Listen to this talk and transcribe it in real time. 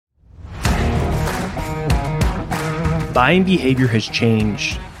Buying behavior has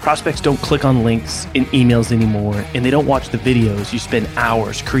changed. Prospects don't click on links in emails anymore, and they don't watch the videos you spend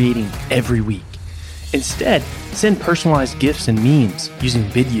hours creating every week. Instead, send personalized gifts and memes using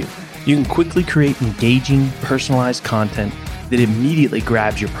Vidyou. You can quickly create engaging, personalized content that immediately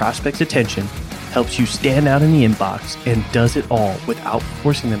grabs your prospect's attention, helps you stand out in the inbox, and does it all without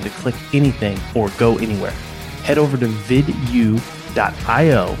forcing them to click anything or go anywhere. Head over to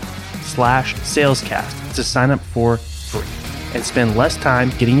vidyou.io/salescast to sign up for free and spend less time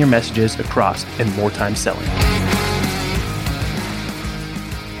getting your messages across and more time selling.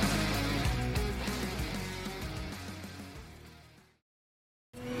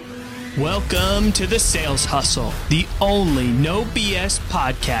 Welcome to the Sales Hustle, the only no BS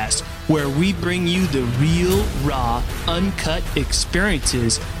podcast where we bring you the real, raw, uncut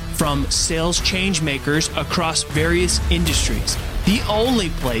experiences from sales change makers across various industries. The only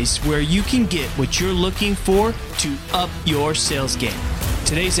place where you can get what you're looking for to up your sales game.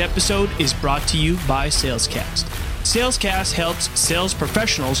 Today's episode is brought to you by Salescast. Salescast helps sales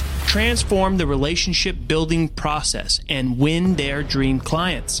professionals transform the relationship building process and win their dream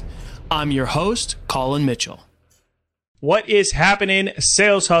clients. I'm your host, Colin Mitchell. What is happening,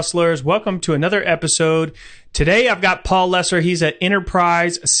 sales hustlers? Welcome to another episode. Today, I've got Paul Lesser. He's an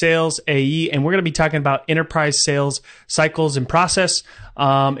enterprise sales AE, and we're going to be talking about enterprise sales cycles and process,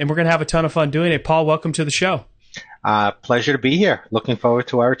 and we're going to have a ton of fun doing it. Paul, welcome to the show. Pleasure to be here. Looking forward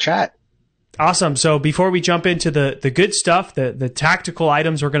to our chat. Awesome. So before we jump into the good stuff, the tactical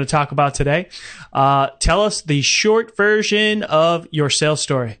items we're going to talk about today, tell us the short version of your sales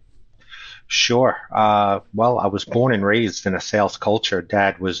story. Sure. Well, I was born and raised in a sales culture.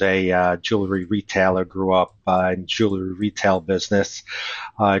 Dad was a jewelry retailer, grew up in jewelry retail business.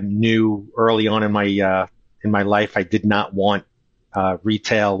 Knew early on in my life I did not want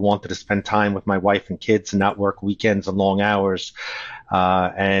retail, wanted to spend time with my wife and kids and not work weekends and long hours,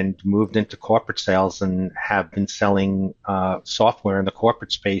 and moved into corporate sales and have been selling software in the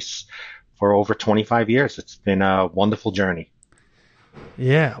corporate space for over 25 years. It's been a wonderful journey.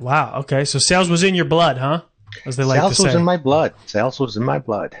 Yeah. Wow. Okay. So sales was in your blood, huh? As they like to say. Sales was in my blood. Sales was in my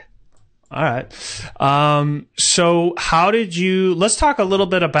blood. All right. So how did you, let's talk a little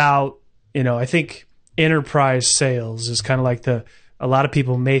bit about, I think enterprise sales is kind of like a lot of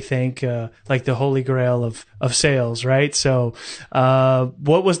people may think like the holy grail of sales, right? So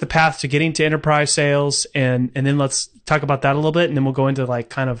what was the path to getting to enterprise sales? And then let's talk about that a little bit, and then we'll go into like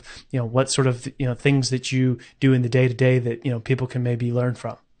kind of, what sort of, things that you do in the day-to-day that, people can maybe learn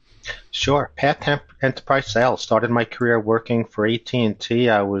from. Sure. Path to enterprise sales. Started my career working for AT&T.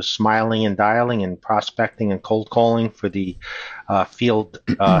 I was smiling and dialing and prospecting and cold calling for the field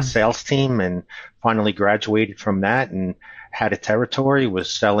sales team, and finally graduated from that and had a territory,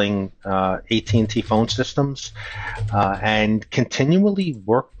 was selling AT&T phone systems, and continually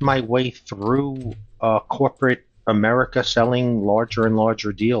worked my way through corporate America, selling larger and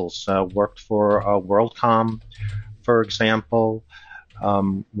larger deals. Worked for WorldCom, for example,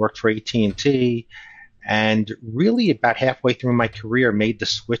 worked for AT&T, and really about halfway through my career made the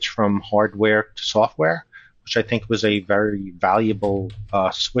switch from hardware to software, which I think was a very valuable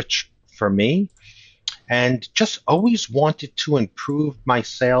switch for me. And just always wanted to improve my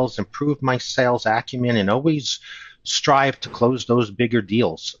sales acumen, and always strive to close those bigger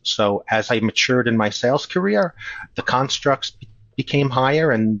deals. So as I matured in my sales career, the constructs became higher,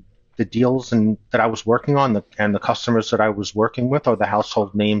 and the deals that I was working on and the customers that I was working with are the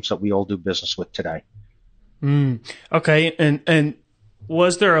household names that we all do business with today. Okay. And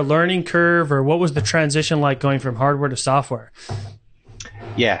was there a learning curve, or what was the transition like going from hardware to software?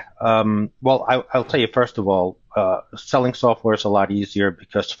 Yeah. Well, I'll tell you, first of all, selling software is a lot easier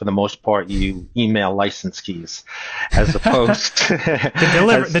because for the most part you email license keys, as opposed to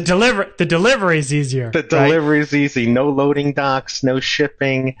the delivery is easier. The delivery is easy. No loading docks, no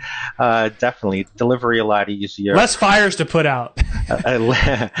shipping. Definitely delivery a lot easier. Less fires to put out.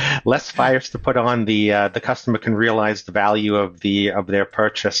 Less fires to put on. The customer can realize the value of their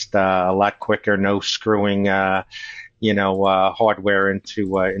purchase a lot quicker. No screwing hardware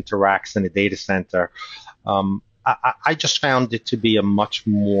into racks in a data center. I just found it to be a much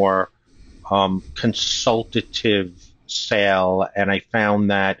more consultative sale, and I found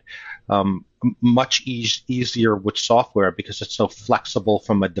that much easier with software because it's so flexible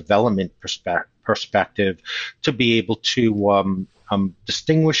from a development perspective to be able to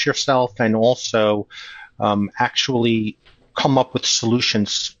distinguish yourself and also actually come up with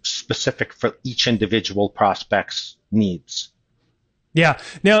solutions specific for each individual prospect's needs. Yeah.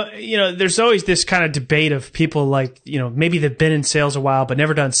 Now, there's always this kind of debate of people like, maybe they've been in sales a while, but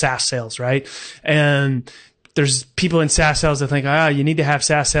never done SaaS sales, right? And there's people in SaaS sales that think, you need to have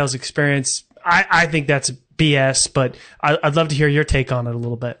SaaS sales experience. I think that's BS, but I'd love to hear your take on it a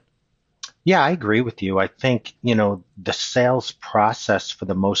little bit. Yeah, I agree with you. I think, the sales process for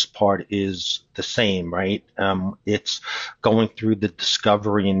the most part is the same, right? It's going through the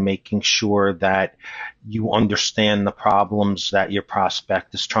discovery and making sure that you understand the problems that your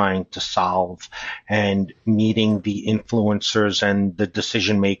prospect is trying to solve, and meeting the influencers and the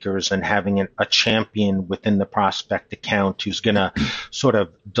decision makers, and having a champion within the prospect account who's going to sort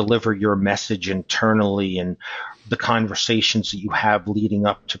of deliver your message internally, and the conversations that you have leading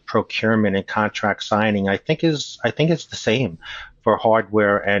up to procurement and contract signing. I think it's the same for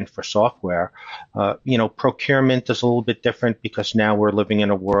hardware and for software. Procurement is a little bit different because now we're living in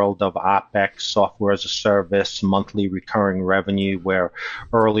a world of OpEx, software as a service, monthly recurring revenue, where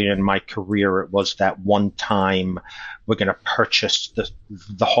earlier in my career it was that one time we're going to purchase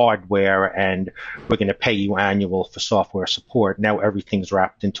the hardware and we're going to pay you annual for software support. Now everything's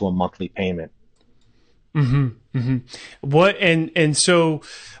wrapped into a monthly payment. Mm-hmm. Mm-hmm. So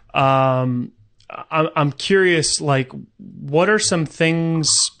I'm curious, like, what are some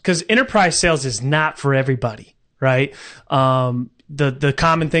things, because enterprise sales is not for everybody, right? The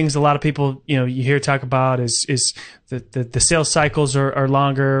common things a lot of people, you hear talk about is the sales cycles are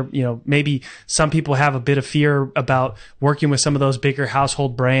longer. Maybe some people have a bit of fear about working with some of those bigger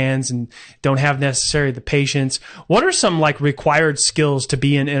household brands and don't have necessarily the patience. What are some like required skills to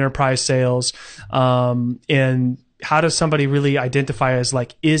be in enterprise sales? And how does somebody really identify as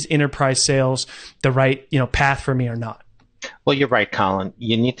like, is enterprise sales the right, path for me or not? Well, you're right, Colin.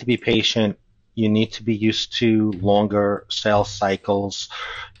 You need to be patient. You need to be used to longer sales cycles.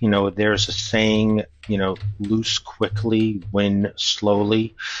 There's a saying, lose quickly, win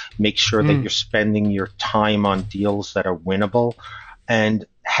slowly. Make sure that you're spending your time on deals that are winnable. And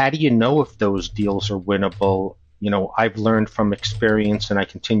how do you know if those deals are winnable? I've learned from experience, and I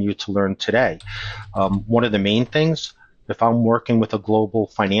continue to learn today. One of the main things, if I'm working with a global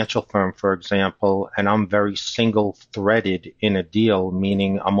financial firm, for example, and I'm very single-threaded in a deal,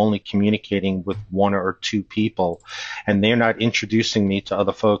 meaning I'm only communicating with one or two people, and they're not introducing me to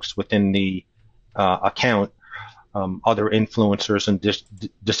other folks within the account, other influencers and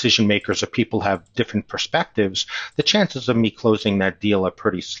decision makers, or people have different perspectives, the chances of me closing that deal are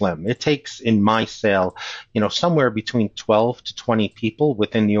pretty slim. It takes, in my sale, somewhere between 12 to 20 people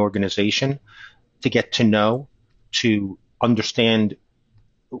within the organization to get to know, to understand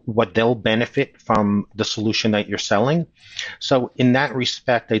what they'll benefit from the solution that you're selling. So in that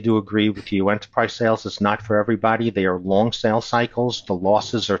respect, I do agree with you. Enterprise sales is not for everybody. They are long sales cycles. The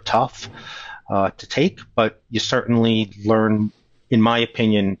losses are tough to take, but you certainly learn, in my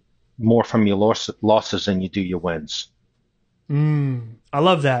opinion, more from your losses than you do your wins. I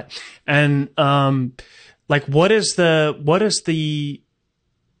love that. And what is the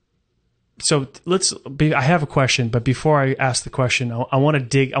so I have a question, but before I ask the question, I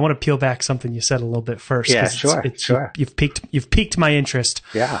want to peel back something you said a little bit first. Yeah, sure. You've piqued my interest.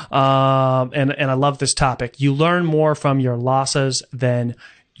 Yeah. And I love this topic. You learn more from your losses than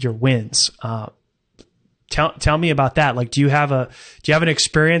your wins. Tell me about that. Like, do you have an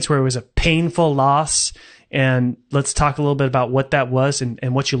experience where it was a painful loss? And let's talk a little bit about what that was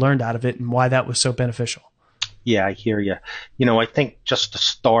and what you learned out of it and why that was so beneficial. Yeah, I hear you. I think just to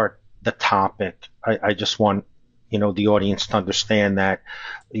start the topic, I just want, the audience to understand that,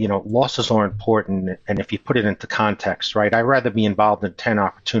 losses are important. And if you put it into context, right, I'd rather be involved in 10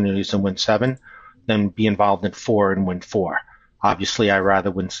 opportunities and win 7 than be involved in 4 and win 4. Obviously, I'd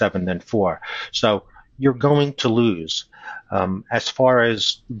rather win 7 than 4. So you're going to lose. As far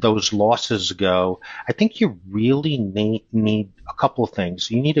as those losses go, I think you really need a couple of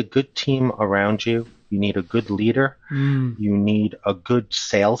things. You need a good team around you. You need a good leader. You need a good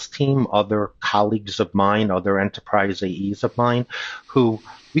sales team, other colleagues of mine, other enterprise AEs of mine, who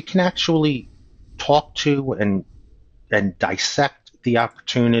we can actually talk to and dissect the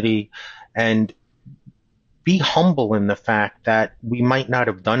opportunity and be humble in the fact that we might not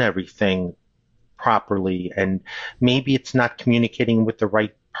have done everything properly, and maybe it's not communicating with the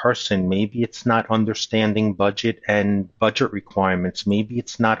right person. Maybe it's not understanding budget and budget requirements. Maybe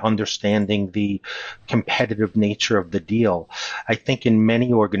it's not understanding the competitive nature of the deal. I think in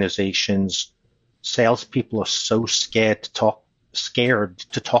many organizations, salespeople are so scared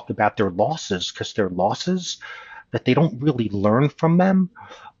to talk about their losses because they're losses that they don't really learn from them.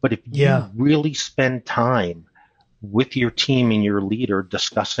 But if you really spend time with your team and your leader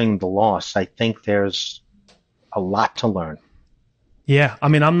discussing the loss, I think there's a lot to learn. Yeah. I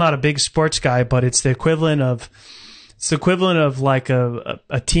mean, I'm not a big sports guy, but it's the equivalent of It's the equivalent of like a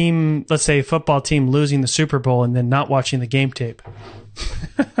team, let's say a football team losing the Super Bowl and then not watching the game tape.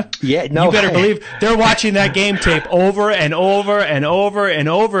 Yeah, no. You better believe they're watching that game tape over and over and over and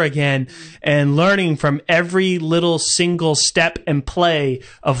over again and learning from every little single step and play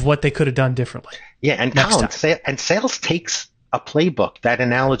of what they could have done differently. Yeah, and Colin, sales takes a playbook. That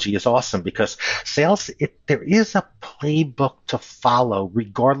analogy is awesome because sales, there is a playbook to follow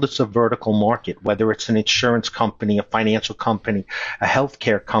regardless of vertical market, whether it's an insurance company, a financial company, a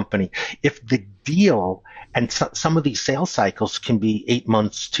healthcare company. If the deal, and some of these sales cycles can be 8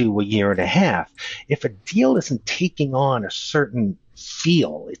 months to a year and a half. If a deal isn't taking on a certain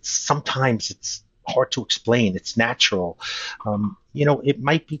feel, sometimes it's hard to explain. It's natural. It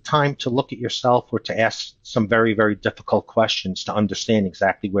might be time to look at yourself or to ask some very, very difficult questions to understand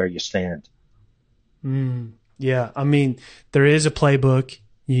exactly where you stand. Yeah. I mean, there is a playbook.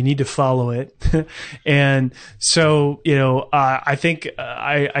 You need to follow it. And so, I think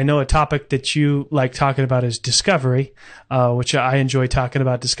I know a topic that you like talking about is discovery, which I enjoy talking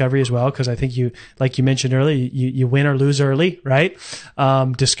about discovery as well, because I think like you mentioned earlier, you win or lose early, right?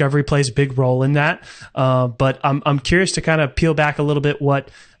 Discovery plays a big role in that. But I'm curious to kind of peel back a little bit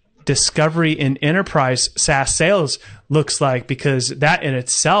what discovery in enterprise SaaS sales looks like, because that in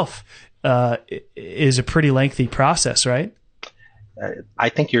itself is a pretty lengthy process, right? I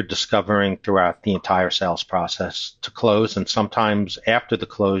think you're discovering throughout the entire sales process to close, and sometimes after the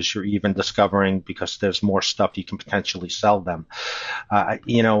close, you're even discovering because there's more stuff you can potentially sell them.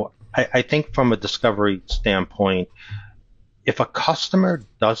 I think from a discovery standpoint, if a customer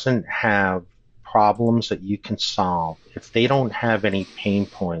doesn't have problems that you can solve, if they don't have any pain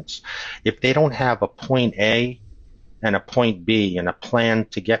points, if they don't have a point A and a point B and a plan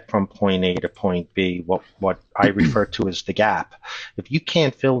to get from point A to point B, what I refer to as the gap. If you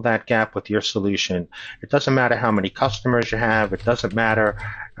can't fill that gap with your solution, it doesn't matter how many customers you have. It doesn't matter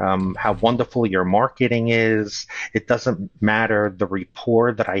how wonderful your marketing is. It doesn't matter the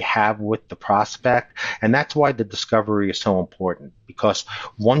rapport that I have with the prospect. And that's why the discovery is so important, because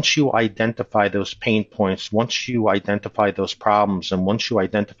once you identify those pain points, once you identify those problems, and once you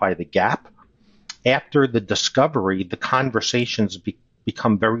identify the gap, after the discovery, the conversations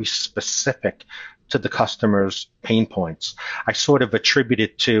become very specific to the customer's pain points. I sort of attribute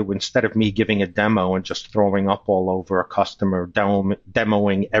it to, instead of me giving a demo and just throwing up all over a customer,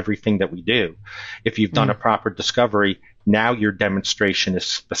 demoing everything that we do, if you've done a proper discovery, now your demonstration is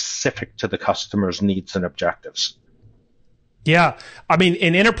specific to the customer's needs and objectives. Yeah. I mean,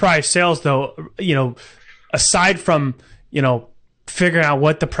 in enterprise sales, though, aside from, figuring out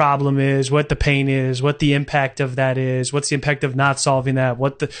what the problem is, what the pain is, what the impact of that is, what's the impact of not solving that,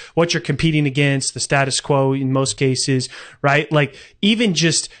 what you're competing against, the status quo in most cases, right? Like even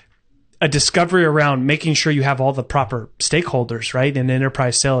just a discovery around making sure you have all the proper stakeholders, right? An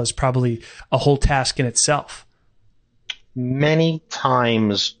enterprise sale is probably a whole task in itself. Many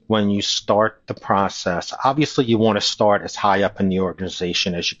times when you start the process, obviously you want to start as high up in the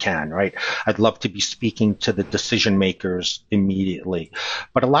organization as you can, right? I'd love to be speaking to the decision makers immediately.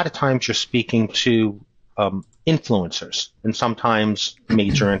 But a lot of times you're speaking to influencers, and sometimes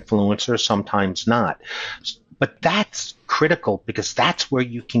major influencers, sometimes not. But that's critical because that's where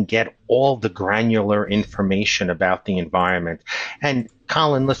you can get all the granular information about the environment. And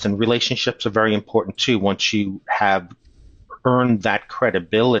Colin, listen, relationships are very important too. Once you have earned that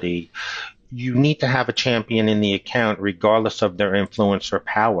credibility, you need to have a champion in the account regardless of their influence or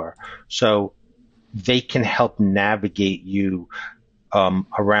power. So they can help navigate you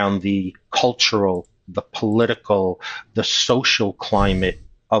around the cultural, the political, the social climate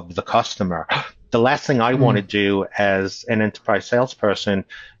of the customer. The last thing I want to do as an enterprise salesperson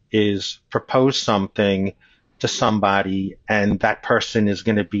is propose something to somebody and that person is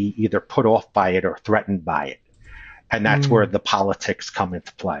going to be either put off by it or threatened by it. And that's where the politics come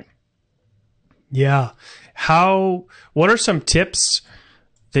into play. Yeah. What are some tips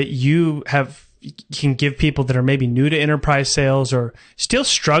that you can give people that are maybe new to enterprise sales or still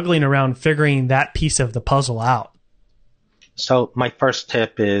struggling around figuring that piece of the puzzle out? So my first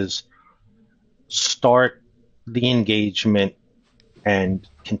tip is start the engagement and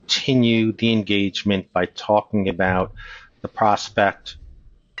continue the engagement by talking about the prospect,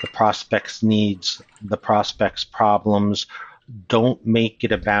 the prospect's needs, the prospect's problems. Don't make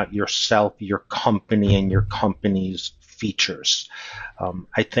it about yourself, your company, and your company's features.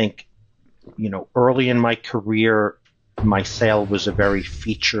 I think, early in my career, my sale was a very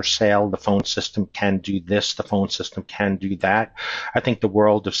feature sale. The phone system can do this. The phone system can do that. I think the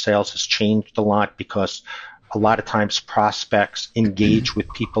world of sales has changed a lot because a lot of times prospects engage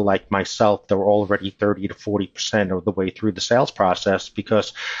with people like myself that are already 30 to 40% of the way through the sales process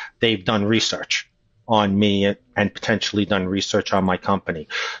because they've done research on me and potentially done research on my company.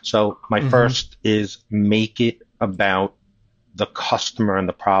 So my first is make it about the customer and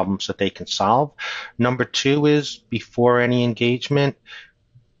the problems that they can solve. Number two is before any engagement,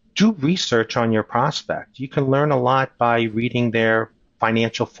 do research on your prospect. You can learn a lot by reading their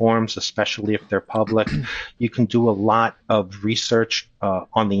financial forms, especially if they're public. You can do a lot of research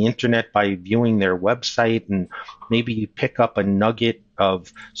on the internet by viewing their website, and maybe you pick up a nugget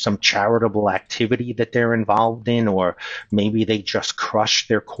of some charitable activity that they're involved in, or maybe they just crushed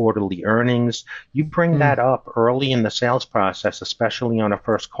their quarterly earnings. You bring that up early in the sales process, especially on a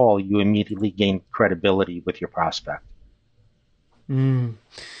first call, you immediately gain credibility with your prospect. And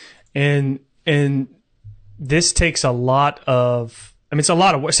this takes a lot of, I mean, it's a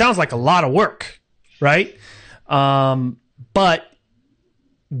lot of, it sounds like a lot of work, right? But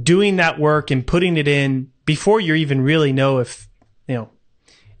doing that work and putting it in before you even really know if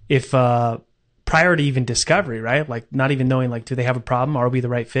prior to even discovery, right? Like not even knowing, like, do they have a problem? Are we the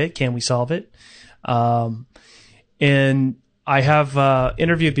right fit? Can we solve it? And I have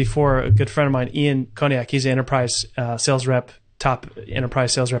interviewed before a good friend of mine, Ian Koniak. He's an enterprise sales rep, top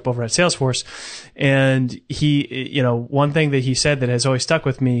enterprise sales rep over at Salesforce. And he, one thing that he said that has always stuck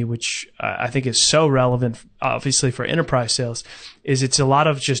with me, which I think is so relevant, obviously for enterprise sales, is it's a lot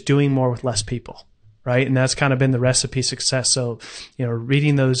of just doing more with less people, right? And that's kind of been the recipe success. So,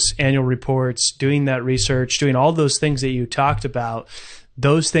 reading those annual reports, doing that research, doing all those things that you talked about,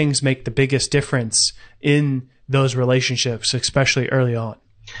 those things make the biggest difference in those relationships, especially early on.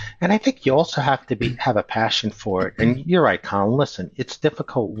 And I think you also have to have a passion for it. And you're right, Colin. Listen, it's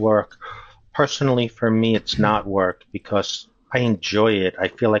difficult work. Personally, for me, it's not work because I enjoy it. I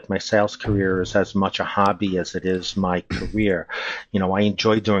feel like my sales career is as much a hobby as it is my career. I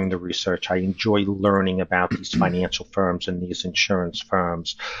enjoy doing the research. I enjoy learning about these financial firms and these insurance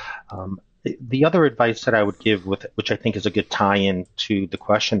firms. The other advice that I would give, which I think is a good tie-in to the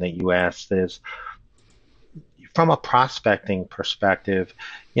question that you asked, is from a prospecting perspective,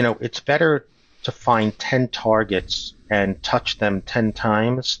 it's better to find 10 targets and touch them 10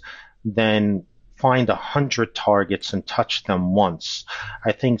 times than find 100 targets and touch them once.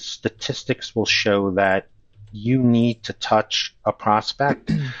 I think statistics will show that you need to touch a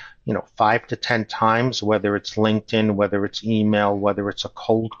prospect, 5 to 10 times, whether it's LinkedIn, whether it's email, whether it's a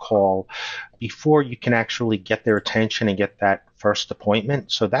cold call, before you can actually get their attention and get that first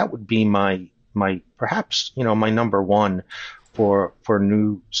appointment. So that would be my perhaps, my number one for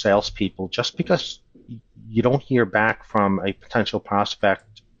new salespeople, just because you don't hear back from a potential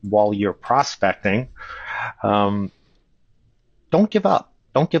prospect while you're prospecting. Don't give up.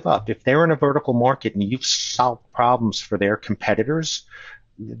 Don't give up. If they're in a vertical market and you've solved problems for their competitors,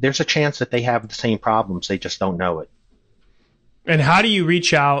 there's a chance that they have the same problems. They just don't know it. And how do you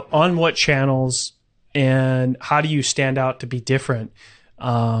reach out, on what channels, and how do you stand out to be different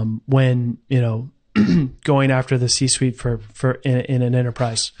when, going after the C-suite for in an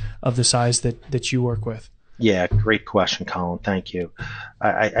enterprise of the size that you work with? Yeah, great question, Colin. Thank you.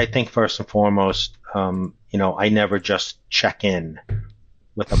 I think first and foremost, I never just check in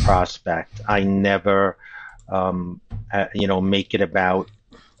with a prospect. I never, make it about,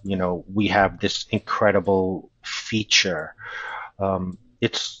 we have this incredible feature.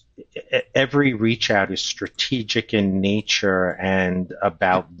 It's every reach out is strategic in nature and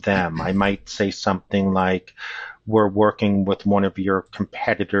about them. I might say something like, we're working with one of your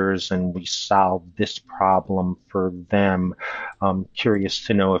competitors and we solve this problem for them. I'm curious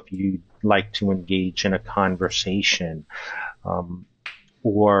to know if you'd like to engage in a conversation.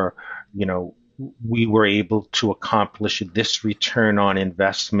 Or, we were able to accomplish this return on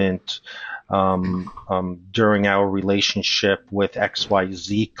investment during our relationship with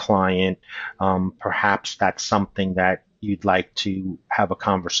XYZ client. Perhaps that's something that you'd like to have a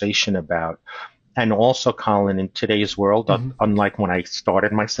conversation about. And also, Colin, in today's world, unlike when I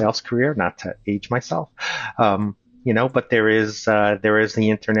started my sales career, not to age myself, but there is the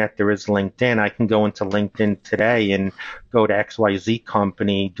internet, there is LinkedIn. I can go into LinkedIn today and go to XYZ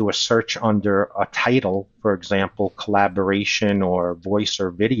company, do a search under a title, for example, collaboration or voice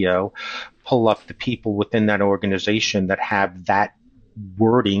or video, pull up the people within that organization that have that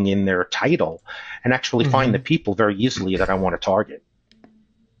wording in their title, and actually find the people very easily that I want to target.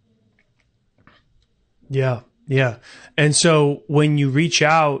 Yeah. Yeah. And so when you reach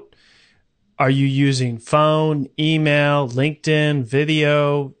out, are you using phone, email, LinkedIn,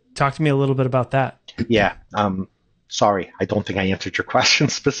 video? Talk to me a little bit about that. Yeah. sorry, I don't think I answered your question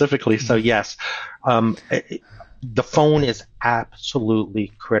specifically. So yes, the phone is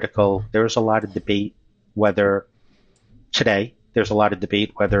absolutely critical. There's a lot of debate whether the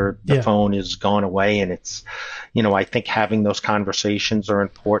phone is gone away, and it's, I think having those conversations are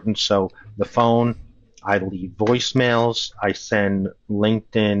important. So the phone, I leave voicemails, I send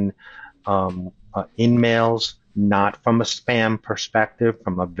LinkedIn in-mails, not from a spam perspective,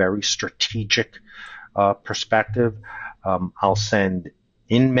 from a very strategic perspective. I'll send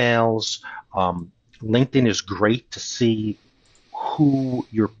in-mails. LinkedIn is great to see who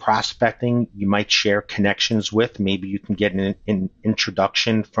you're prospecting. You might share connections with. Maybe you can get an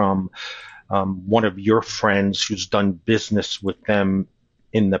introduction from one of your friends who's done business with them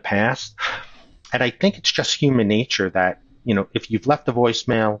in the past. And I think it's just human nature that, if you've left a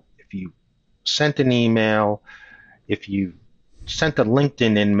voicemail, if you sent an email, if you sent a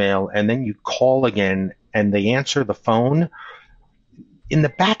LinkedIn email, and then you call again and they answer the phone, in the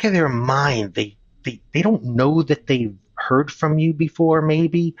back of their mind, they don't know that they've heard from you before,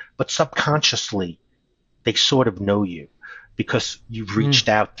 maybe, but subconsciously they sort of know you because you've reached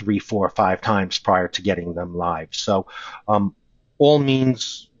out 3, 4, or 5 times prior to getting them live. So all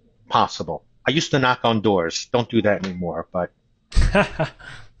means possible. I used to knock on doors. Don't do that anymore, but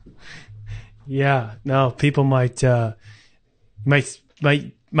yeah, no, people might get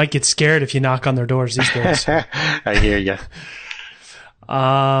scared if you knock on their doors these days. I hear you.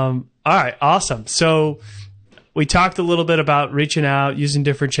 All right, awesome. So we talked a little bit about reaching out, using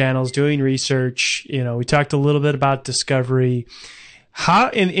different channels, doing research. We talked a little bit about discovery. How,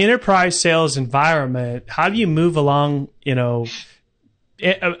 in enterprise sales environment, how do you move along?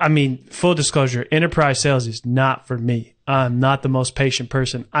 I mean, full disclosure, enterprise sales is not for me. I'm not the most patient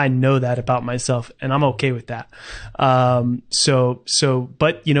person. I know that about myself, and I'm okay with that. But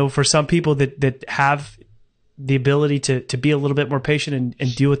for some people that have the ability to be a little bit more patient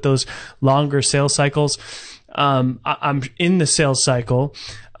and deal with those longer sales cycles. I'm in the sales cycle.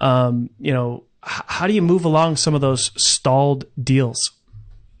 How do you move along some of those stalled deals?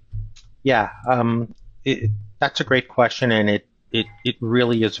 Yeah, that's a great question, and it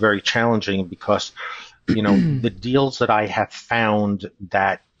really is very challenging because, the deals that I have found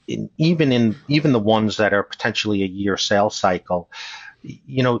that even the ones that are potentially a year sales cycle,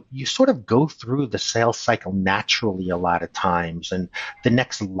 you sort of go through the sales cycle naturally a lot of times. And the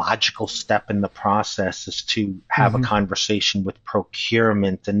next logical step in the process is to have a conversation with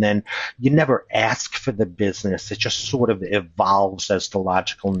procurement. And then you never ask for the business. It just sort of evolves as the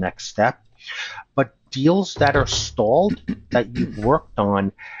logical next step. But deals that are stalled that you've worked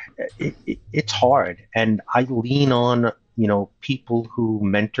on, it's hard. And I lean on, people who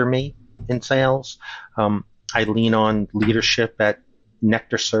mentor me in sales. I lean on leadership at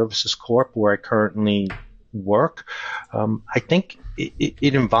Nectar Services Corp, where I currently work. I think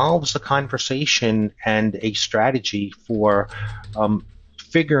it involves a conversation and a strategy for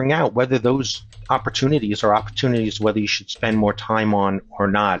figuring out whether those opportunities are opportunities whether you should spend more time on or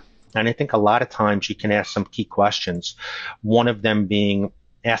not. And I think a lot of times you can ask some key questions. One of them being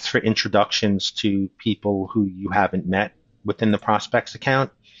ask for introductions to people who you haven't met within the prospects account.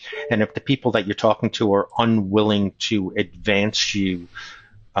 And if the people that you're talking to are unwilling to advance you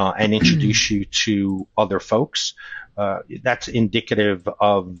and introduce you to other folks, that's indicative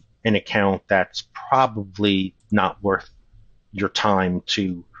of an account that's probably not worth your time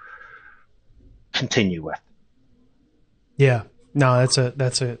to continue with. Yeah, no, that's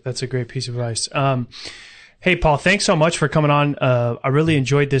a great piece of advice. Hey, Paul, thanks so much for coming on. I really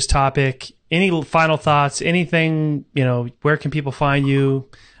enjoyed this topic. Any final thoughts? Anything, where can people find you?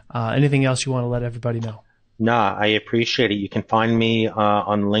 Anything else you want to let everybody know? No, I appreciate it. You can find me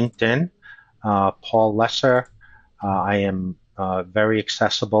on LinkedIn, Paul Lesser. I am very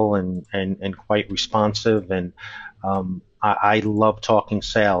accessible and quite responsive, and I love talking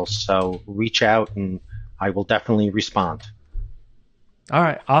sales. So reach out and I will definitely respond. All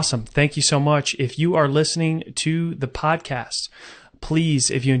right. Awesome. Thank you so much. If you are listening to the podcast, please,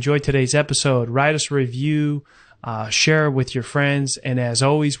 if you enjoyed today's episode, write us a review, share with your friends. And as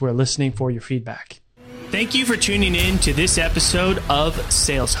always, we're listening for your feedback. Thank you for tuning in to this episode of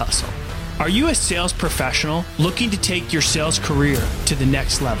Sales Hustle. Are you a sales professional looking to take your sales career to the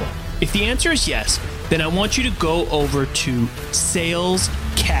next level? If the answer is yes, then I want you to go over to salescast.co.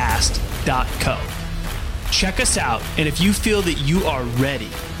 Check us out, and if you feel that you are ready,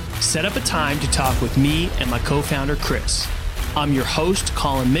 set up a time to talk with me and my co-founder, Chris. I'm your host,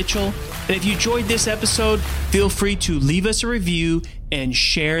 Colin Mitchell, and if you enjoyed this episode, feel free to leave us a review and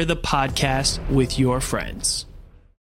share the podcast with your friends.